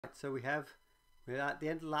So we're at the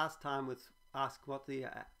end of last time with ask what the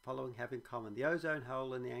following have in common: the ozone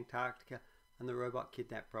hole in the Antarctica and the robot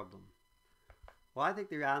kidnap problem. Well, I think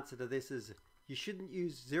the answer to this is you shouldn't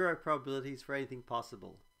use zero probabilities for anything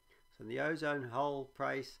possible. So in the ozone hole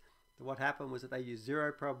case, what happened was that they used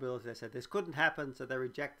zero probability. They said this couldn't happen, so they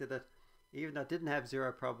rejected it, even though it didn't have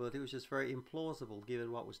zero probability. It was just very implausible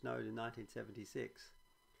given what was known in 1976.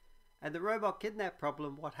 And the robot kidnap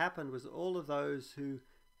problem, what happened was all of those who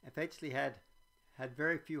eventually had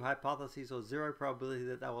very few hypotheses or zero probability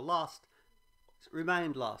that they were lost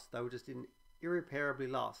remained lost. They were just irreparably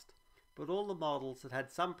lost. But all the models that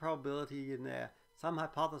had some probability in there, some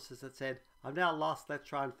hypothesis that said, I'm now lost, let's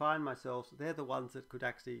try and find myself, they're the ones that could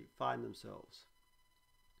actually find themselves.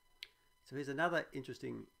 So here's another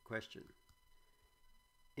interesting question.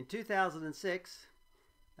 In 2006,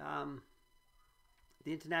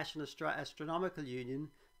 the International Astronomical Union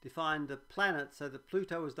defined the planet so that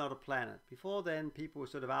Pluto was not a planet. Before then, people were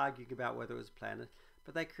sort of arguing about whether it was a planet,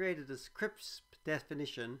 but they created a crisp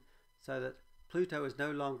definition so that Pluto is no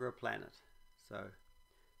longer a planet.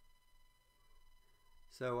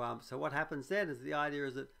 So what happens then is the idea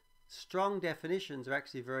is that strong definitions are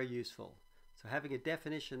actually very useful. So having a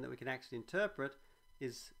definition that we can actually interpret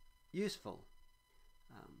is useful.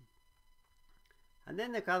 And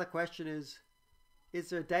then the other question is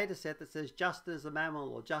there a data set that says Justin is a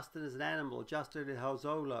mammal, or Justin is an animal, or Justin is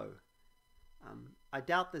Hozolo? I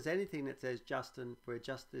doubt there's anything that says Justin, where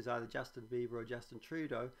Justin is either Justin Bieber or Justin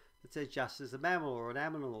Trudeau, that says Justin is a mammal, or an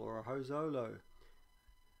animal, or a Hozolo.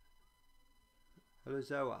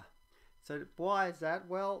 Holozoa. So why is that?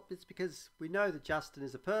 Well, it's because we know that Justin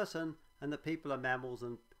is a person and that people are mammals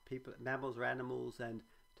and mammals are animals, and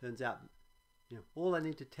turns out, all I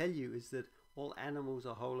need to tell you is that all animals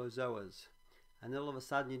are holozoas. And then all of a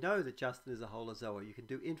sudden you know that Justin is a holozoa. You can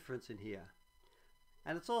do inference in here.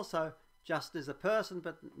 And it's also Justin is a person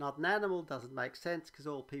but not an animal doesn't make sense because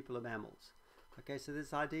all people are mammals. Okay, so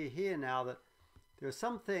this idea here now that there are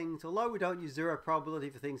some things, although we don't use zero probability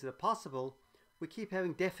for things that are possible, we keep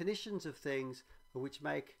having definitions of things which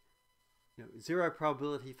make zero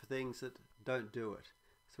probability for things that don't do it.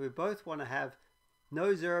 So we both want to have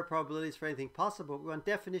no zero probabilities for anything possible. We want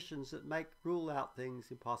definitions that rule out things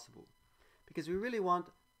impossible. Because we really want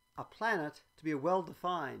a planet to be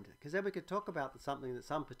well-defined, because then we can talk about something that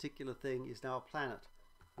some particular thing is now a planet.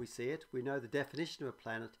 We see it, we know the definition of a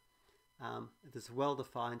planet, that's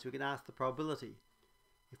well-defined, so we can ask the probability.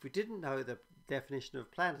 If we didn't know the definition of a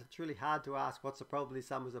planet, it's really hard to ask what's the probability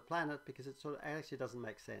some is a planet, because it sort of actually doesn't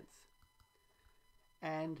make sense.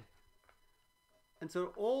 And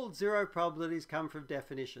so all zero probabilities come from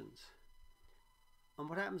definitions. And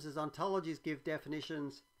what happens is ontologies give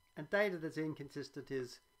definitions, and data that's inconsistent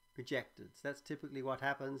is rejected. So that's typically what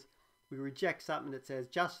happens. We reject something that says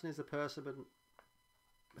Justin is a person but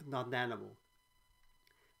not an animal.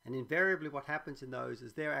 And invariably what happens in those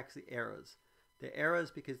is they're actually errors. They're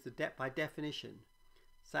errors because by definition,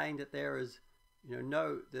 saying that there is,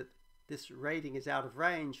 that this rating is out of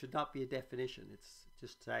range should not be a definition. It's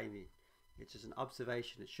just saying it's just an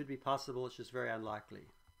observation. It should be possible, it's just very unlikely.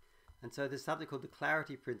 And so there's something called the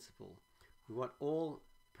clarity principle. We want all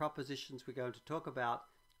propositions we're going to talk about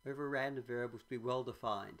over random variables to be well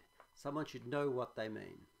defined. Someone should know what they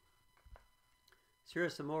mean. So here are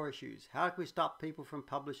some more issues. How can we stop people from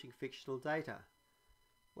publishing fictional data?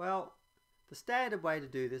 Well, the standard way to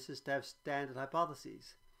do this is to have standard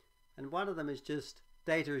hypotheses. And one of them is just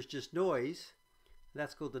data is just noise.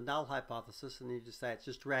 That's called the null hypothesis, and you just say it's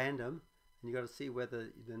just random, and you've got to see whether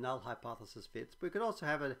the null hypothesis fits. But we could also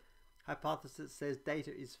have a hypothesis that says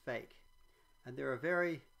data is fake. And there are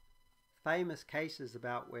very famous cases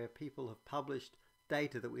about where people have published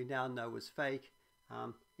data that we now know was fake.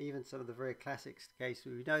 Even some of the very classic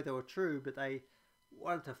cases, we know they were true, but they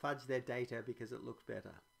wanted to fudge their data because it looked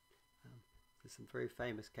better. There's some very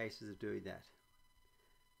famous cases of doing that.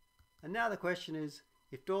 And now the question is,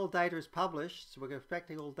 if all data is published, so we're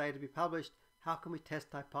expecting all data to be published, how can we test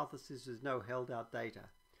hypotheses with no held out data?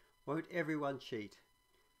 Won't everyone cheat?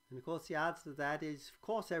 And of course the answer to that is, of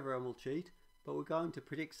course everyone will cheat, but we're going to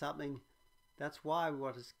predict something. That's why we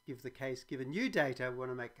want to give the case, given new data, we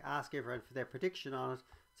want to ask everyone for their prediction on it,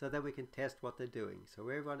 so that we can test what they're doing. So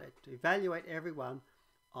we want to evaluate everyone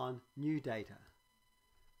on new data.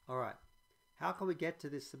 All right, how can we get to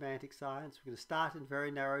this semantic science? We're going to start in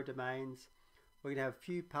very narrow domains. We're going to have a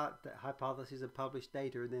few hypotheses and publish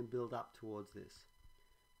data, and then build up towards this.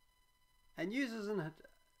 And users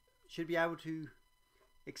should be able to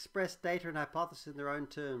express data and hypotheses in their own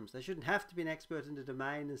terms. They shouldn't have to be an expert in the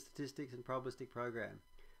domain and statistics and probabilistic program.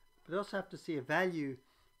 But they also have to see a value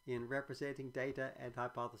in representing data and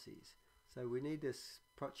hypotheses. So we need this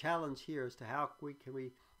challenge here as to how can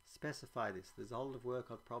we specify this. There's a whole lot of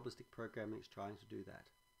work on probabilistic programming that's trying to do that.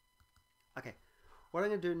 Okay, what I'm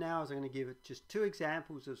going to do now is I'm going to give it just 2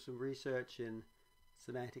 examples of some research in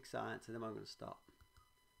semantic science, and then I'm going to stop.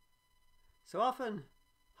 So often,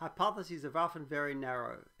 hypotheses are often very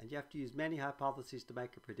narrow, and you have to use many hypotheses to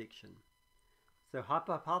make a prediction. So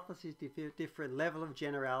hypotheses differ in level of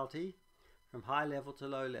generality from high level to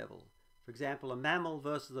low level. For example, a mammal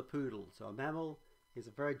versus a poodle. So a mammal is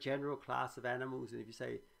a very general class of animals, and if you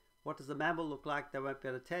say, what does a mammal look like, they won't be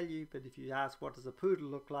able to tell you, but if you ask what does a poodle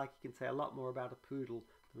look like, you can say a lot more about a poodle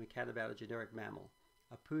than we can about a generic mammal.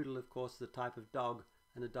 A poodle, of course, is a type of dog,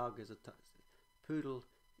 and a dog is poodle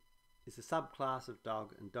is a subclass of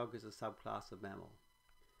dog, and dog is a subclass of mammal.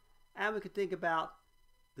 And we could think about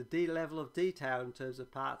the level of detail in terms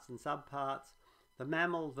of parts and subparts. The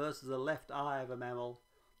mammal versus the left eye of a mammal.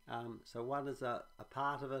 So one is a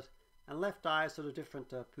part of it, and left eye is sort of different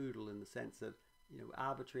to a poodle in the sense that, you know,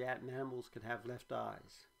 arbitrary mammals can have left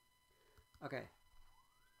eyes. Okay.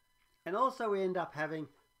 And also we end up having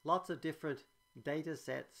lots of different data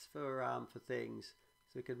sets for things.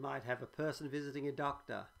 So we might have a person visiting a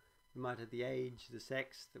doctor. We might have the age, the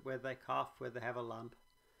sex, whether they cough, whether they have a lump.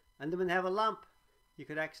 And then when they have a lump, you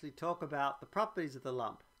could actually talk about the properties of the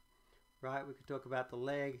lump, right? We could talk about the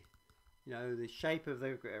leg, you know, the shape of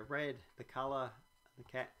the red, the color,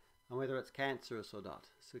 and whether it's cancerous or not.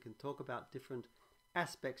 So we can talk about different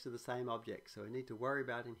aspects of the same object. So we need to worry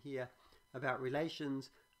about in here about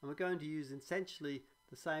relations, and we're going to use essentially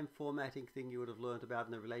the same formatting thing you would have learned about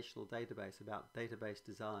in the relational database, about database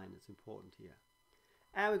design. It's important here.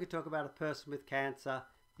 And we could talk about a person with cancer.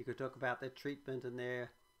 You could talk about their treatment and their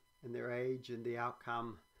age and the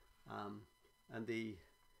outcome, and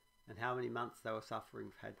how many months they were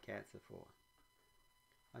suffering, had cancer for.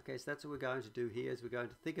 Okay, so that's what we're going to do here, is we're going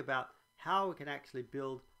to think about how we can actually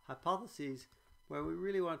build hypotheses where we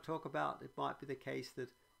really want to talk about, it might be the case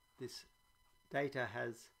that this data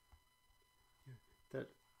has,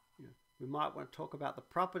 we might want to talk about the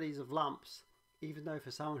properties of lumps, even though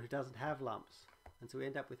for someone who doesn't have lumps. And so we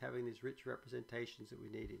end up with having these rich representations that we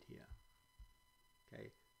need in here.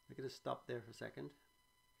 Okay, we're going to stop there for a second,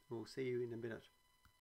 and we'll see you in a minute.